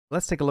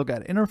let's take a look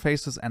at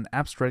interfaces and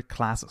abstract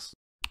classes.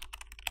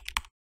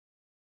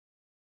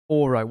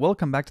 Alright,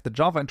 welcome back to the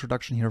Java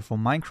introduction here for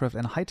Minecraft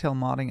and Hightail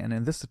modding, and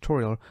in this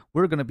tutorial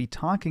we're going to be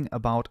talking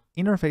about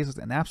interfaces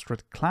and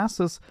abstract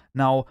classes.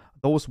 Now,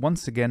 those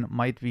once again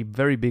might be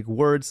very big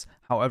words,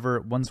 however,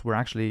 once we're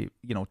actually,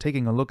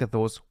 taking a look at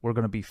those, we're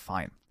going to be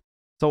fine.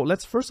 So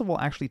let's first of all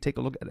actually take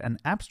a look at an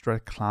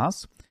abstract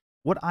class.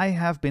 What I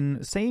have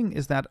been saying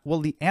is that, well,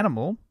 the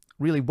animal,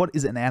 really, what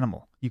is an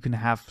animal? You can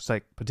have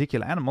like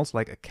particular animals,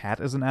 like a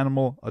cat is an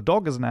animal, a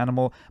dog is an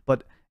animal,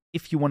 but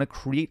if you want to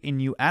create a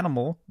new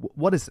animal,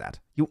 what is that?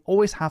 You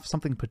always have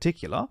something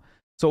particular.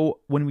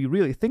 So when we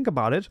really think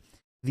about it,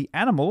 the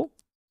animal,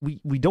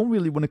 we don't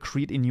really want to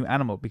create a new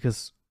animal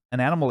because an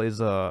animal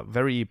is a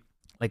very,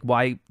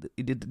 why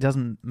it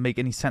doesn't make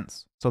any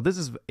sense. So this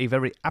is a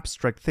very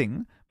abstract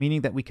thing,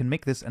 meaning that we can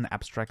make this an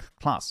abstract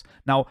class.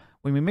 Now,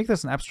 when we make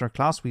this an abstract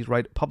class, we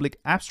write public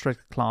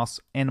abstract class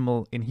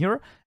animal in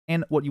here.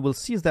 And what you will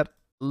see is that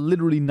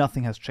literally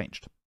nothing has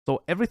changed.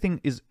 So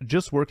everything is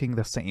just working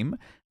the same.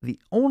 The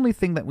only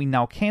thing that we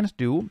now can't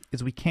do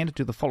is we can't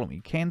do the following.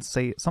 You can't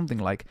say something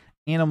like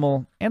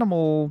animal,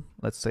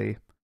 let's say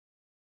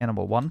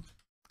animal 1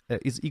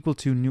 is equal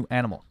to new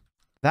animal.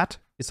 That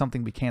is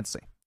something we can't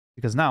say.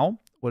 Because now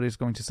what it's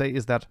going to say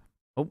is that,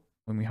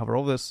 when we hover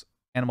over this,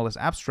 animal is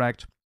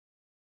abstract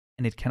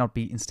and it cannot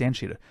be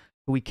instantiated.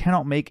 So we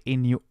cannot make a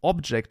new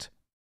object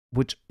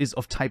which is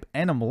of type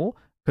animal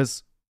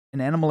because an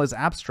animal is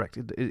abstract.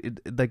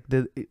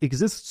 There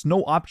exists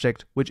no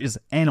object which is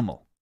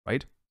animal,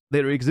 right?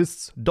 There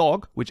exists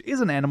dog, which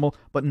is an animal,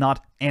 but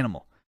not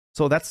animal.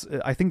 So that's,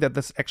 I think that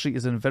this actually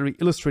is a very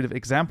illustrative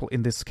example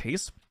in this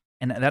case,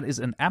 and that is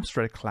an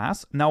abstract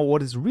class. Now,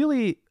 what is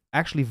really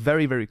actually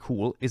very, very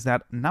cool is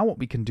that now what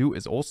we can do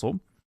is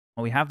also,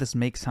 we have this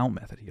make sound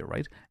method here,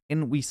 right?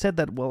 And we said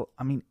that, well,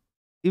 I mean,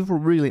 if we're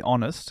really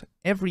honest,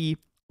 every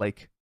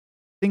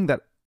thing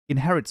that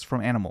inherits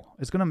from animal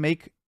is going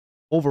to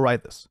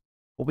override this.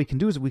 What we can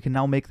do is we can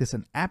now make this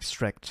an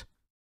abstract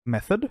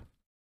method,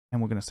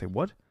 and we're going to say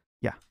what?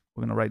 Yeah,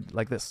 we're going to write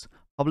like this,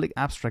 public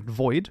abstract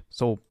void.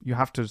 So you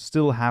have to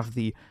still have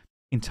the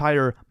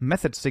entire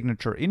method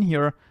signature in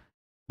here,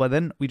 but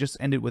then we just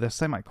end it with a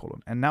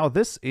semicolon. And now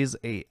this is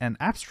an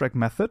abstract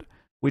method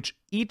which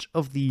each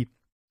of the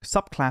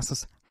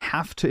subclasses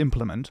have to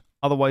implement,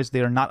 otherwise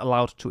they are not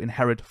allowed to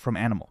inherit from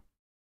animal.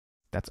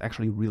 That's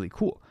actually really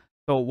cool.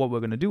 So what we're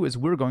going to do is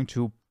we're going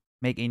to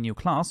make a new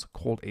class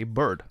called a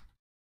bird.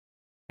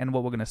 And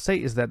what we're going to say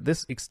is that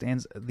this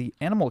extends the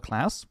animal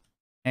class.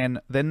 And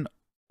then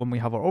when we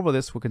hover over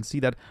this, we can see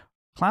that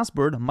class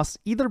bird must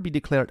either be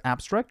declared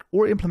abstract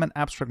or implement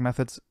abstract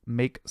methods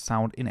make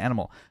sound in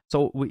animal.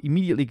 So we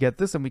immediately get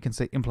this and we can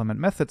say implement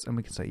methods and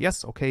we can say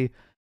yes, okay.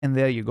 And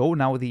there you go.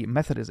 Now the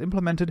method is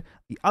implemented.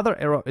 The other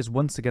error is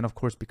once again, of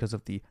course, because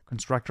of the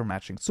constructor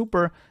matching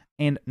super.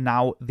 And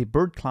now the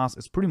bird class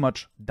is pretty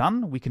much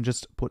done. We can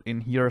just put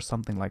in here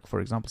something like,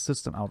 for example,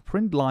 system out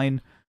print line,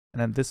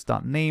 and then this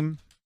dot name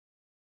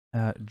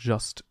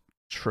just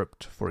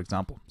tripped, for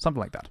example, something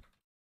like that.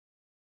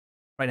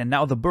 Right, and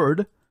now the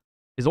bird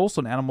is also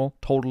an animal,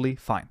 totally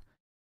fine.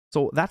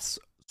 So that's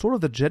sort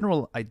of the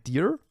general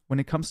idea when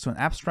it comes to an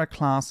abstract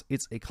class.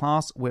 It's a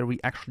class where we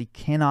actually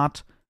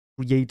cannot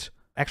create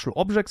actual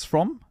objects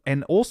from,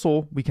 and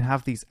also we can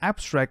have these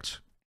abstract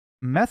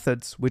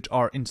methods which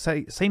are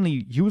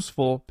insanely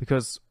useful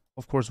because,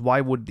 of course,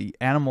 why would the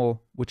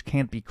animal which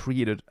can't be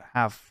created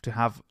have to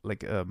have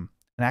an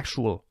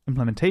actual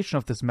implementation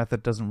of this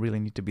method? Doesn't really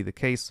need to be the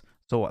case.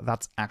 So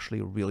that's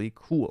actually really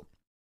cool.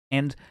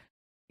 And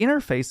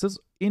interfaces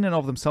in and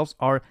of themselves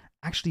are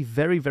actually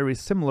very, very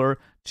similar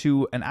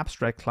to an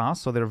abstract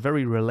class. So they're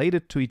very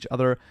related to each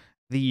other.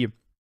 The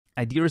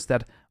idea is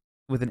that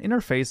with an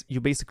interface, you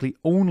basically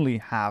only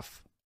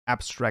have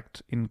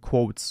abstract, in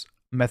quotes,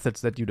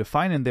 methods that you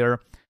define in there.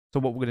 So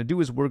what we're going to do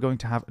is we're going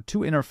to have two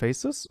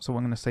interfaces. So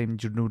I'm going to say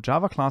new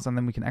Java class, and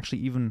then we can actually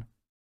even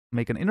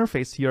make an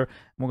interface here.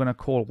 We're going to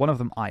call one of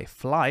them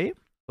iFly.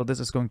 So this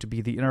is going to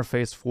be the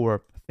interface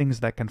for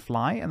things that can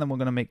fly. And then we're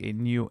going to make a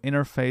new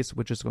interface,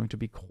 which is going to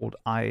be called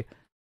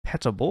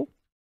iPetable.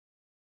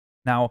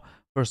 Now,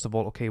 first of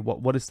all, okay,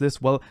 what is this?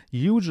 Well,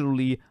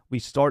 usually we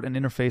start an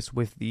interface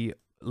with the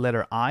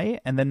letter I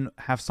and then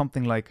have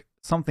something like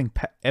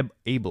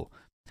able.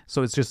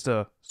 So it's just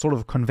a sort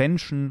of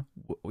convention,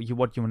 what you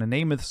want to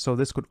name it. So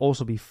this could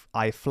also be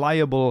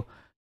iFlyable.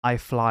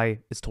 iFly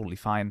is totally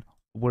fine.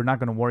 We're not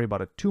going to worry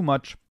about it too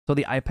much. So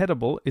the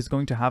iPetable is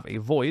going to have a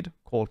void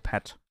called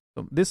pet.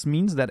 So this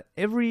means that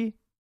every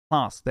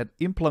class that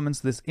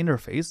implements this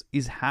interface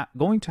is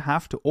going to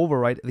have to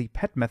override the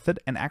pet method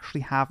and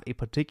actually have a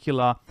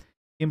particular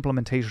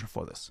implementation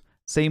for this.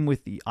 Same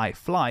with the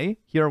iFly.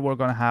 Here we're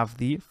going to have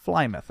the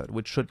fly method,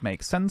 which should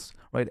make sense,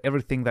 right?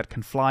 Everything that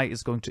can fly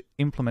is going to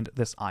implement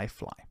this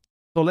iFly.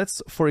 So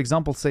let's, for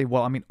example, say,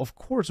 well, I mean, of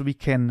course we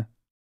can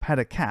pet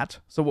a cat.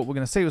 So what we're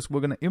going to say is we're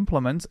going to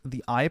implement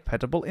the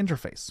iPetable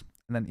interface.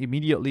 And then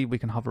immediately we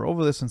can hover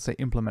over this and say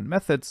implement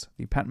methods,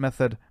 the pet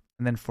method.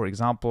 And then, for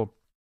example,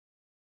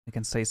 we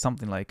can say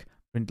something like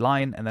print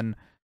line and then,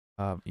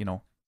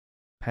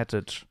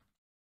 petted,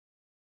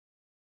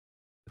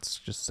 let's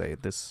just say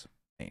this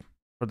name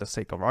for the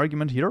sake of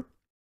argument here.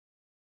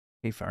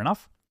 Okay, fair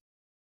enough.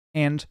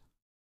 And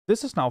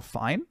this is now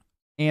fine.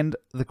 And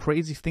the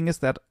crazy thing is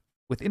that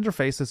with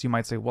interfaces, you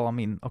might say, well, I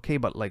mean, okay,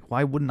 but like,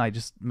 why wouldn't I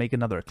just make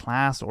another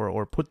class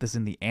or put this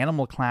in the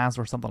animal class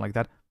or something like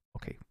that?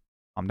 Okay,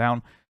 calm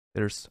down.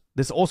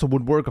 This also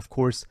would work, of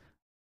course,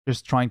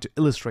 just trying to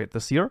illustrate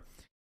this here.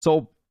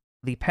 So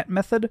the pet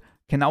method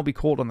can now be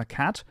called on the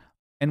cat,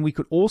 and we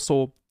could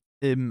also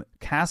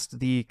cast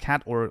the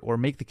cat or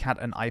make the cat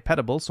an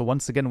iPetable. So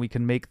once again, we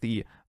can make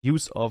the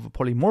use of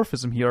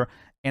polymorphism here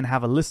and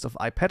have a list of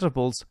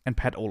iPetables and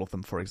pet all of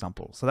them, for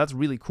example. So that's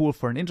really cool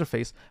for an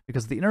interface,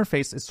 because the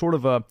interface is sort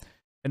of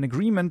an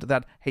agreement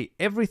that, hey,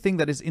 everything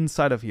that is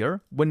inside of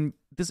here, when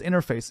this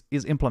interface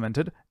is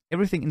implemented,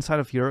 everything inside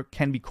of here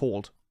can be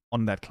called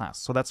on that class.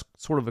 So that's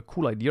sort of a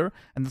cool idea,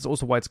 and that's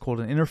also why it's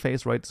called an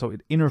interface, right? So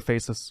it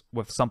interfaces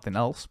with something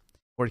else,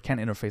 or it can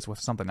interface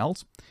with something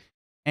else.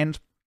 And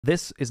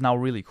this is now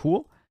really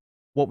cool.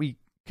 What we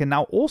can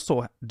now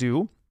also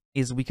do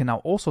is we can now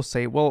also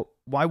say, well,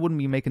 why wouldn't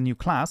we make a new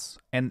class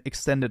and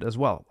extend it as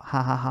well?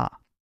 Ha ha ha.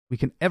 We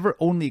can ever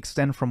only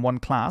extend from one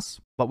class,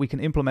 but we can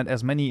implement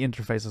as many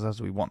interfaces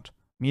as we want.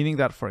 Meaning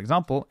that, for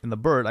example, in the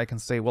bird, I can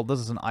say, well, this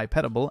is an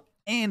iPetable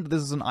and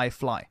this is an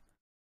iFly.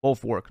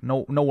 Both work,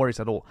 no worries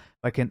at all.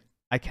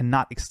 I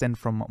cannot extend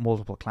from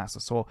multiple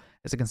classes. So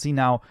as you can see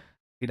now,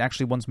 it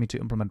actually wants me to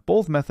implement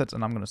both methods,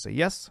 and I'm going to say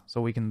yes.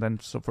 So we can then,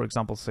 so for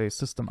example, say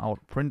system out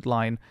print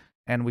line,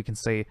 and we can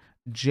say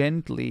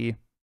gently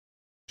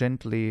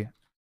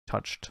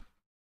touched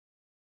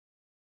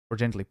or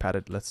gently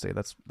patted. Let's say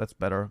that's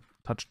better.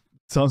 Touched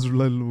sounds a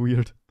little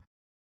weird.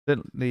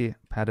 Gently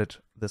patted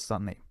this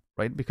name,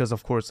 right? Because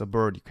of course a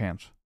bird, you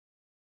can't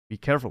be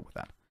careful with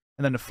that.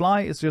 And then the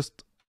fly is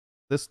just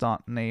this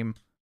dot name.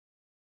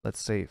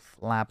 Let's say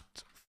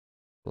flapped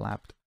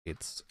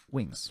its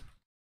wings.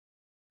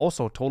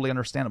 Also totally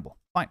understandable.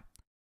 Fine.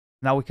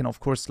 Now we can,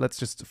 of course, let's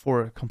just,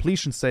 for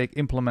completion's sake,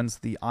 implement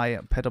the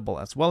iPetable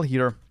as well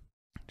here,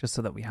 just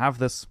so that we have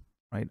this,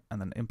 right?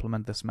 And then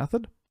implement this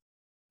method.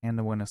 And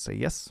then we're going to say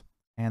yes.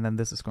 And then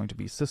this is going to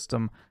be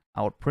system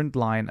out print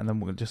line. And then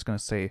we're just going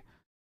to say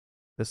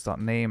this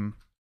dot name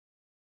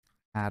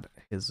had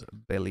his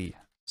belly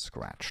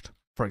scratched,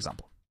 for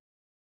example,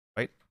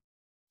 right?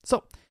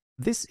 So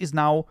this is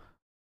now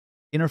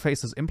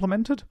interfaces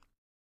implemented.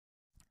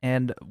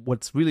 And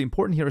what's really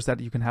important here is that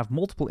you can have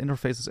multiple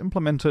interfaces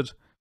implemented,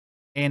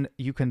 and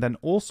you can then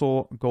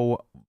also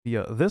go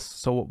via this.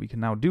 So what we can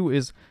now do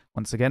is,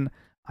 once again,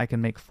 I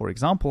can make, for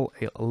example,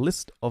 a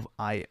list of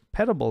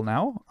iPetable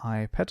now.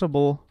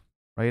 iPetable,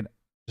 right?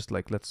 Just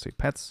like, let's say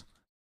pets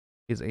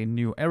is a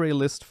new array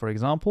list, for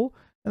example.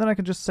 And then I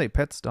can just say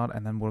pets dot,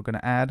 and then we're going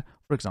to add,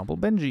 for example,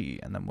 Benji.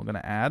 And then we're going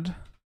to add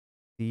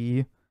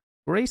the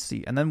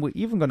Gracie. And then we're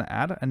even going to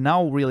add, and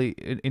now really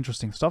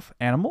interesting stuff,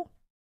 animal.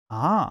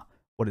 Ah.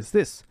 What is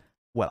this?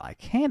 Well, I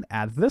can't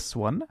add this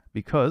one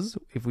because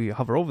if we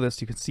hover over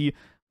this, you can see,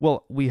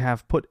 well, we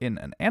have put in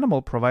an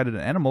animal, provided an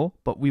animal,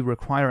 but we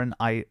require an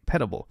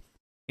iPetable.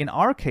 In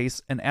our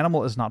case, an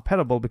animal is not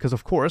petable because,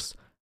 of course,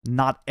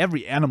 not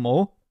every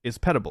animal is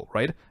petable,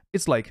 right?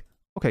 It's like,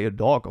 okay, a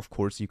dog, of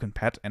course, you can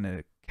pet, and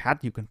a cat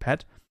you can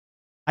pet.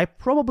 I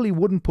probably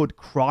wouldn't put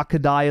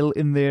crocodile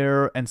in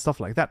there and stuff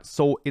like that.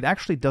 So it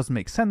actually does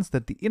make sense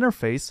that the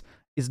interface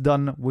is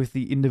done with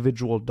the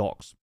individual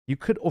dogs. You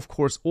could, of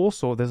course,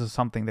 also, this is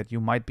something that you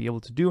might be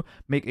able to do,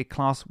 make a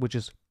class which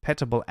is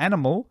petable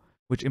animal,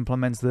 which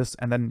implements this,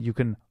 and then you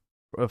can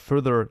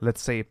further,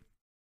 let's say,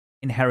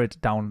 inherit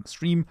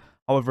downstream.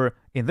 However,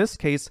 in this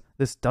case,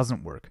 this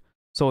doesn't work.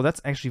 So that's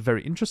actually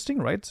very interesting,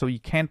 right? So we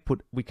can't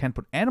put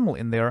animal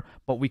in there,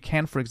 but we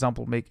can, for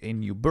example, make a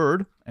new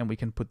bird, and we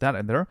can put that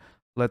in there.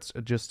 Let's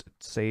just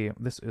say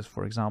this is,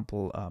 for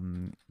example,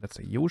 let's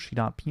say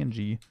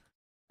Yoshi.png,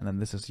 and then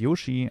this is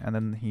Yoshi, and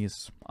then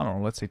he's, I don't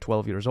know, let's say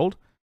 12 years old.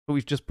 So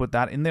we've just put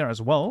that in there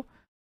as well.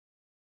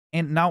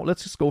 And now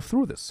let's just go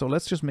through this. So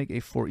let's just make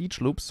a for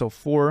each loop. So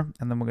for,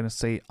 and then we're going to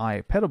say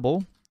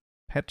iPetable,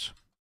 pet,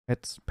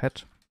 pets,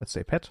 pet, let's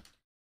say pet,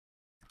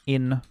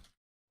 in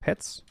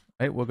pets,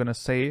 right? We're going to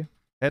say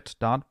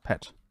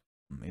pet.pet.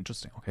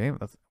 Interesting. Okay,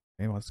 that's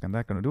okay. What's that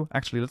going to do?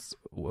 Actually, let's,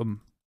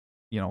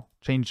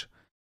 change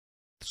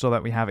so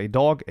that we have a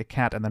dog, a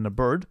cat, and then a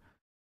bird.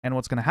 And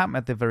what's going to happen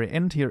at the very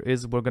end here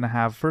is we're going to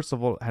have, first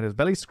of all, had his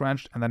belly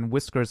scratched, and then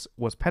Whiskers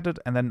was petted,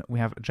 and then we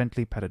have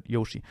gently petted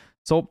Yoshi.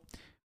 So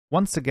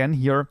once again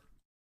here,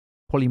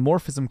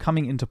 polymorphism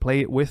coming into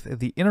play with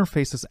the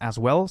interfaces as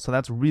well. So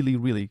that's really,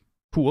 really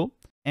cool.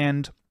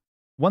 And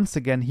once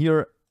again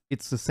here,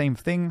 it's the same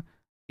thing.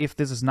 If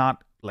this is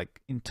not like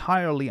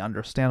entirely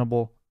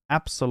understandable,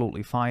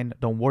 absolutely fine.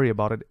 Don't worry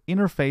about it.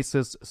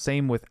 Interfaces,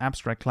 same with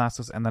abstract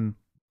classes, and then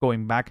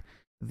going back,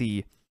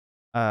 the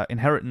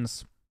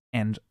inheritance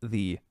and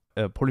the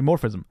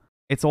polymorphism.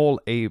 It's all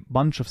a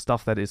bunch of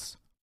stuff that is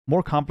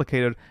more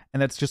complicated,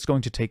 and that's just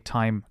going to take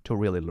time to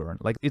really learn.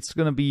 Like, it's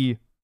going to be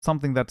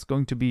something that's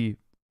going to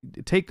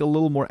take a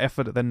little more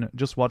effort than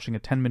just watching a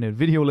 10-minute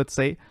video, let's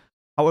say.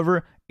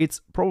 However,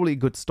 it's probably a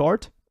good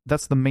start.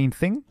 That's the main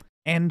thing.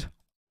 And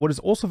what is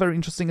also very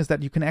interesting is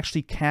that you can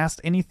actually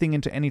cast anything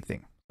into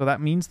anything. So that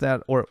means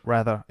that, or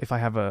rather, if I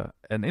have an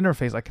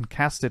interface, I can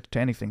cast it to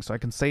anything. So I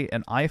can say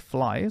an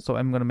iFly. So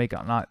I'm going to make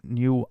a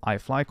new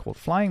iFly called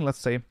flying, let's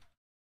say.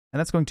 And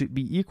that's going to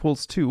be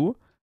equals to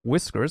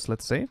whiskers,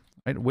 let's say,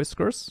 right?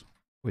 Whiskers.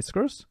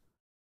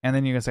 And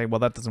then you can say, well,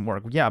 that doesn't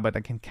work. Yeah, but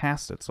I can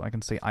cast it. So I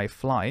can say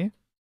iFly.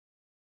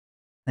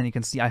 And you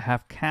can see I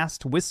have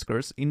cast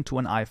whiskers into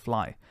an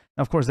iFly.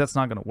 Now, of course, that's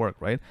not going to work,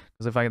 right?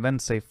 Because if I then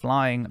say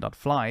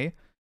flying.fly,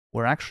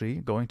 we're actually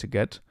going to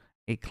get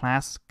a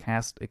class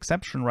cast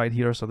exception right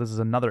here. So this is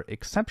another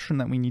exception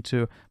that we need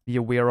to be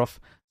aware of.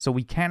 So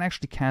we can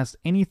actually cast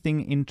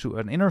anything into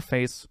an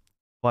interface,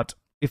 but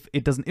if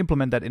it doesn't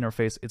implement that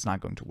interface, it's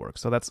not going to work.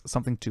 So that's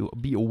something to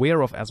be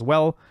aware of as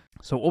well.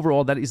 So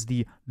overall, that is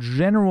the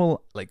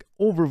general like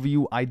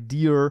overview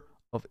idea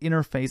of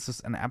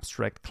interfaces and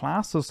abstract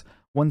classes.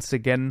 Once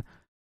again,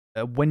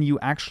 when you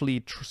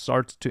actually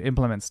start to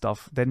implement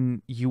stuff,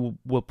 then you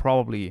will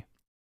probably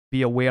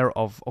be aware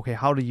of, okay,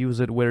 how to use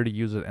it, where to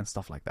use it, and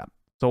stuff like that.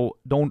 So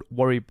don't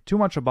worry too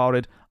much about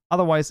it.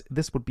 Otherwise,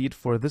 this would be it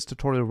for this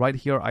tutorial right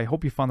here. I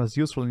hope you found this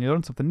useful and you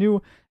learned something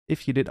new.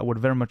 If you did, I would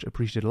very much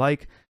appreciate a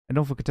like. And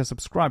don't forget to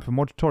subscribe for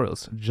more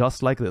tutorials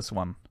just like this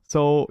one.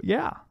 So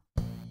yeah.